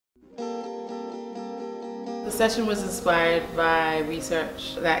The session was inspired by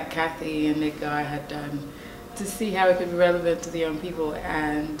research that Cathy and Negar had done to see how it could be relevant to the young people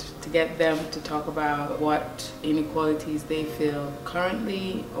and to get them to talk about what inequalities they feel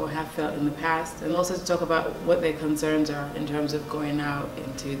currently or have felt in the past, and also to talk about what their concerns are in terms of going out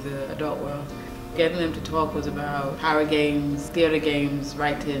into the adult world. Getting them to talk was about power games, theater games,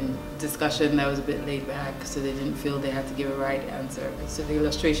 writing, discussion that was a bit laid back so they didn't feel they had to give a right answer. So the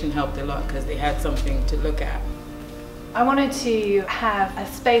illustration helped a lot because they had something to look at. I wanted to have a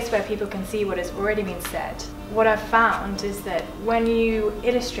space where people can see what has already been said. What I've found is that when you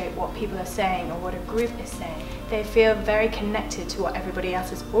illustrate what people are saying or what a group is saying, they feel very connected to what everybody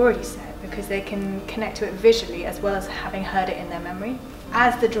else has already said because they can connect to it visually as well as having heard it in their memory.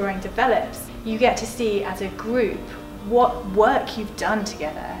 As the drawing develops, you get to see as a group what work you've done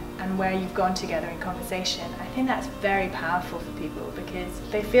together and where you've gone together in conversation. I think that's very powerful for people because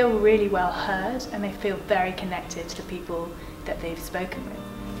they feel really well heard and they feel very connected to the people that they've spoken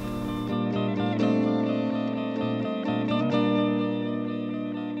with.